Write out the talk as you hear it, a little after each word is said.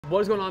What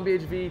is going on,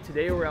 BHV?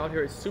 Today we're out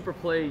here at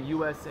Superplay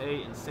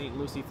USA in St.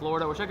 Lucie,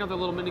 Florida. We're checking out their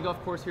little mini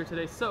golf course here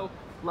today. So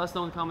let us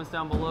know in the comments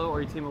down below.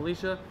 Are you Team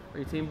Alicia? Are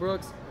you Team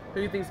Brooks? Who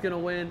do you think's gonna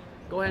win?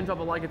 Go ahead and drop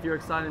a like if you're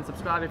excited and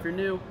subscribe if you're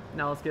new.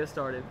 Now let's get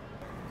started.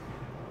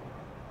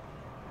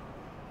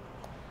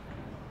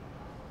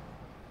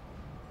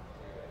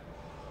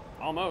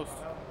 Almost.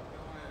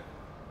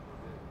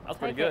 That was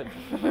pretty good.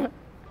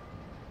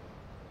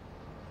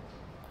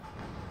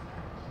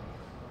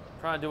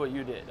 Trying to do what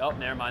you did. Oh,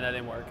 never mind, that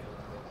didn't work.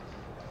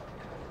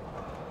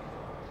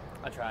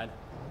 I tried.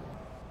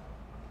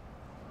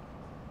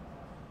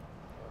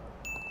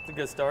 It's a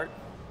good start.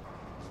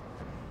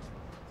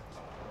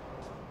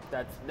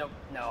 That's, nope,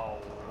 no.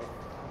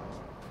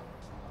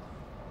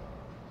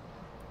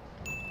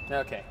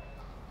 Okay.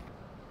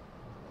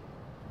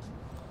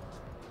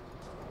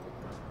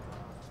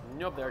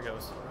 Nope, there it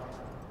goes.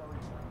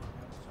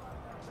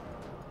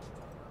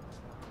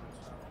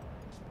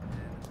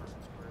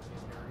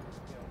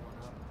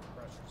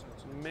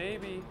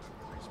 Maybe.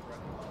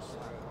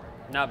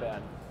 Not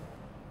bad.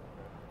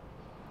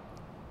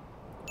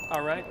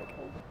 All right.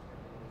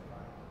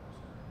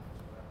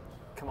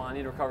 Come on, I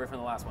need recovery from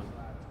the last one.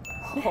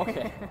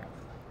 Okay.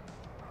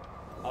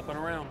 Up and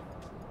around.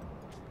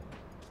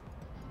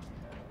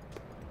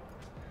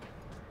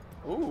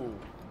 Ooh.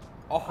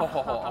 Oh,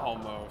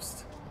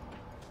 almost.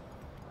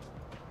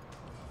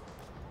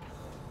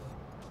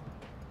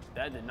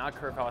 That did not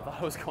curve how I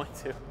thought it was going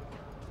to.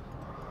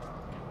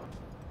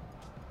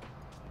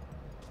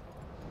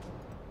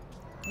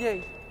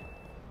 Yay.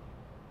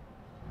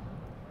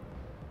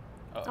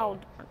 Uh-oh. Oh.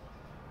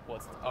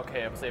 What's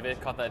okay? If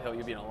it caught that hill,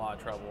 you'd be in a lot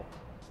of trouble.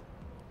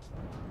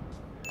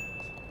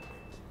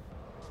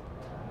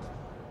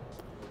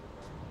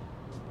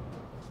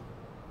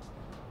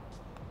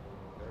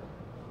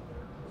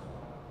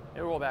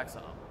 It roll back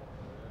some.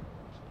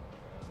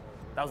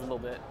 That was a little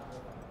bit.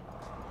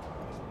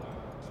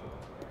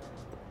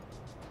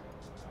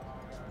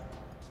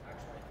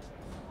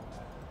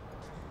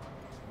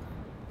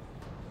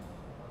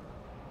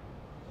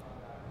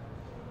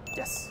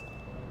 Yes.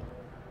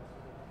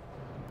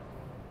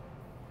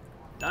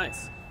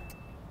 Nice.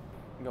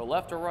 You can go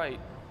left or right.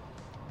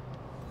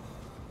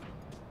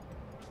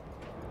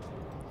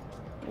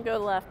 Go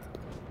left.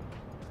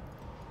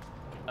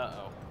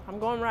 Uh-oh. I'm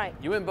going right.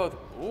 You went both.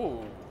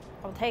 Ooh.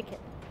 I'll take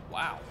it.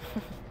 Wow.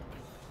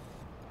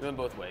 You went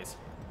both ways.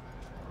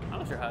 I'm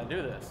not sure how to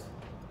do this.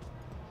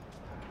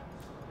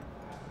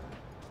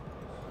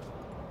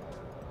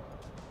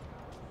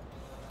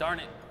 Darn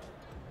it.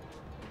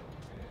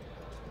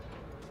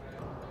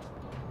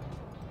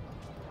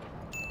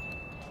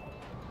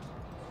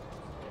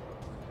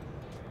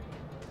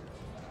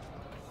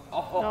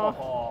 Oh.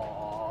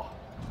 No.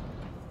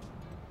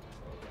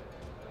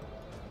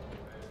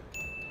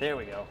 There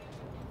we go.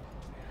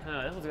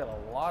 This one's got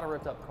a lot of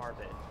ripped up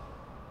carpet.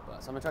 So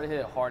I'm gonna try to hit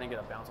it hard and get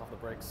a bounce off the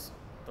bricks.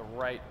 The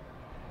right.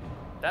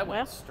 That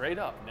went straight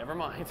up. Never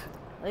mind.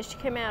 At least you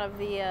came out of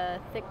the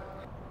thick.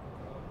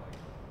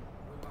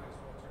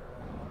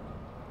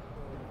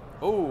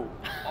 Ooh.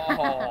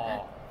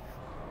 Oh.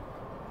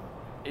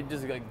 It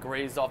just like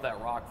grazed off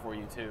that rock for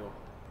you too.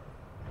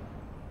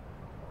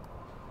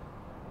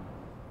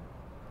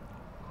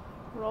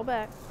 Roll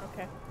back.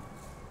 Okay.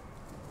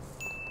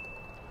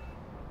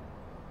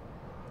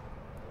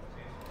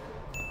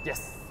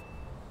 Yes.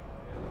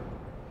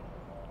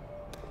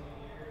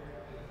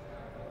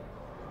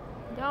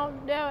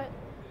 Don't do it.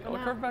 Oh,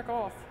 it curved back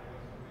off.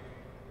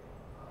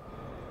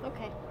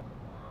 Okay.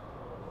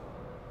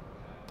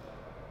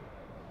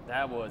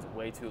 That was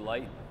way too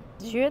light.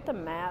 Did you hit the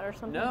mat or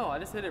something? No, I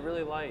just hit it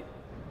really light.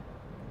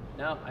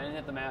 No, I didn't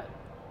hit the mat.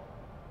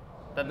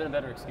 That'd been a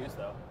better excuse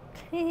though.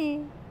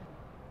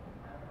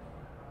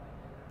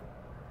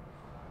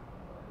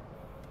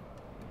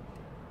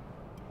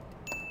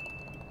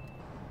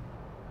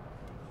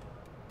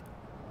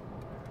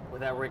 With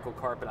that wrinkled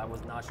carpet, I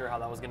was not sure how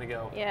that was gonna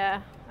go.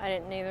 Yeah, I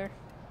didn't either.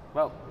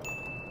 Well,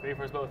 3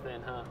 for us both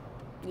then, huh?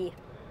 Yeah.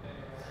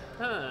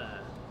 Huh.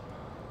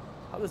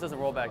 Hope this doesn't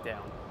roll back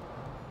down.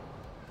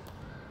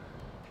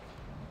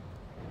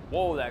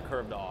 Whoa, that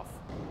curved off.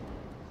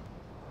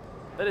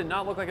 That did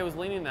not look like it was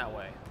leaning that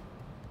way.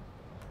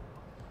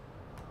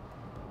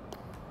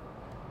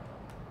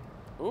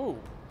 Ooh.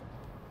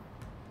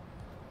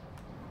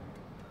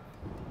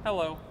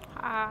 Hello.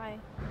 Hi.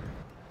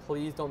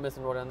 Please don't miss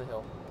and roll down the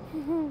hill.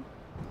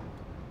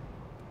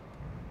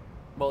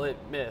 Well, it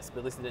missed, but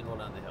at least it didn't roll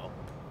down the hill.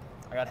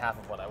 I got half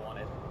of what I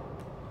wanted.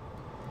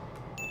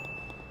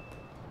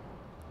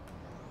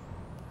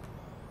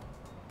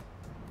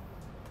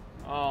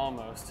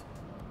 Almost.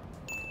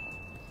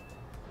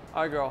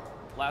 All right, girl,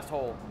 last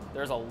hole.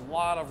 There's a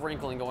lot of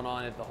wrinkling going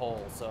on at the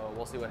hole, so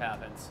we'll see what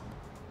happens.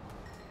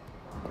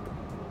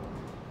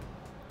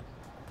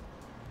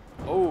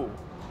 Oh,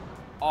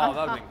 that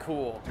would've been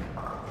cool.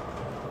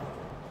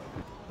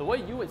 The way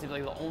you went seems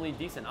like the only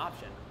decent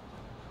option.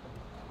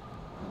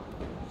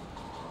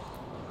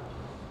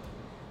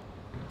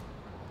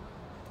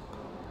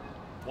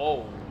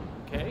 Whoa,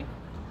 okay.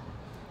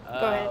 Go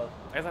ahead.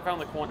 I guess I found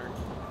the corner.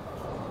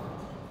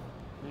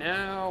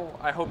 now,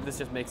 I hope this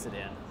just makes it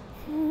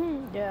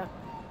in. Yeah.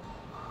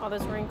 Oh,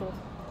 this wrinkled.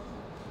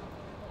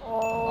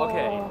 Oh.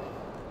 Okay,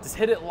 just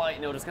hit it light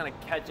and it'll just kind of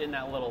catch in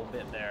that little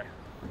bit there.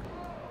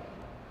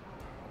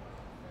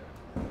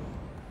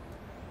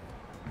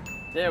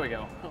 There we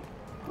go.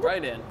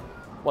 Right in.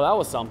 Well, that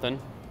was something.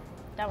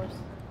 That was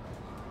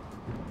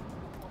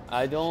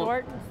I don't.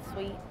 short and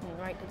sweet and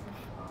right to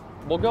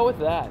We'll go with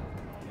that.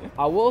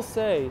 I will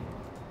say,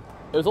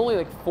 it was only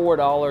like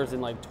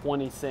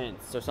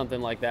 $4.20 or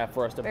something like that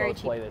for us to Very both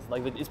cheap. play this.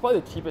 Like, it's probably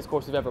the cheapest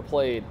course we've ever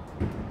played,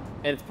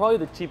 and it's probably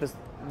the cheapest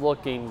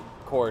looking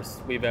course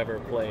we've ever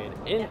played.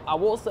 And I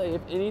will say,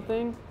 if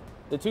anything,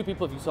 the two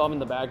people, if you saw them in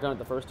the background at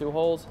the first 2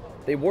 holes,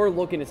 they were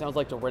looking, it sounds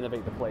like, to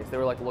renovate the place. They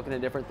were like looking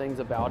at different things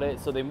about it,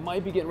 so they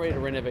might be getting ready to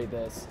renovate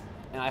this.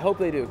 And I hope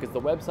they do, because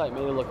the website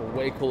made it look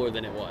way cooler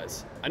than it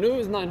was. I knew it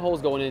was 9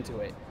 holes going into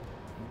it,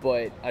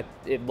 but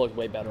it looked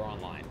way better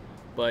online.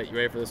 But you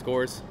ready for the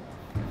scores?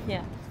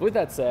 Yeah. With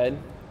that said,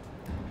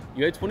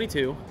 you had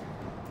 22.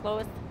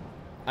 Lowest.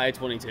 I had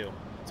 22.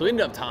 So we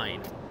ended up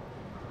tying.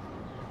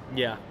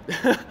 Yeah.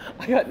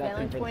 I got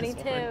nothing for this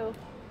 22. one.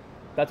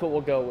 That's what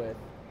we'll go with.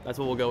 That's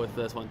what we'll go with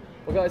this one.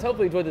 Well, guys,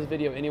 hopefully you enjoyed this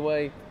video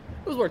anyway.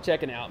 It was worth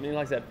checking out. I mean,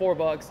 like I said,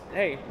 $4.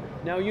 Hey,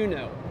 now you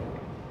know.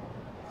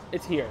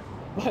 It's here.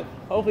 But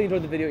hopefully you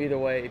enjoyed the video either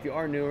way. If you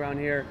are new around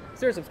here,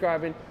 consider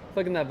subscribing,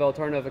 clicking that bell,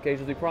 turn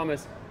notifications. We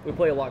promise we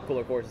play a lot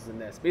cooler courses than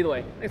this. But either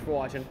way, thanks for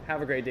watching.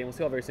 Have a great day. We'll see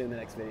you all very soon in the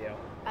next video.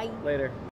 Bye. Later.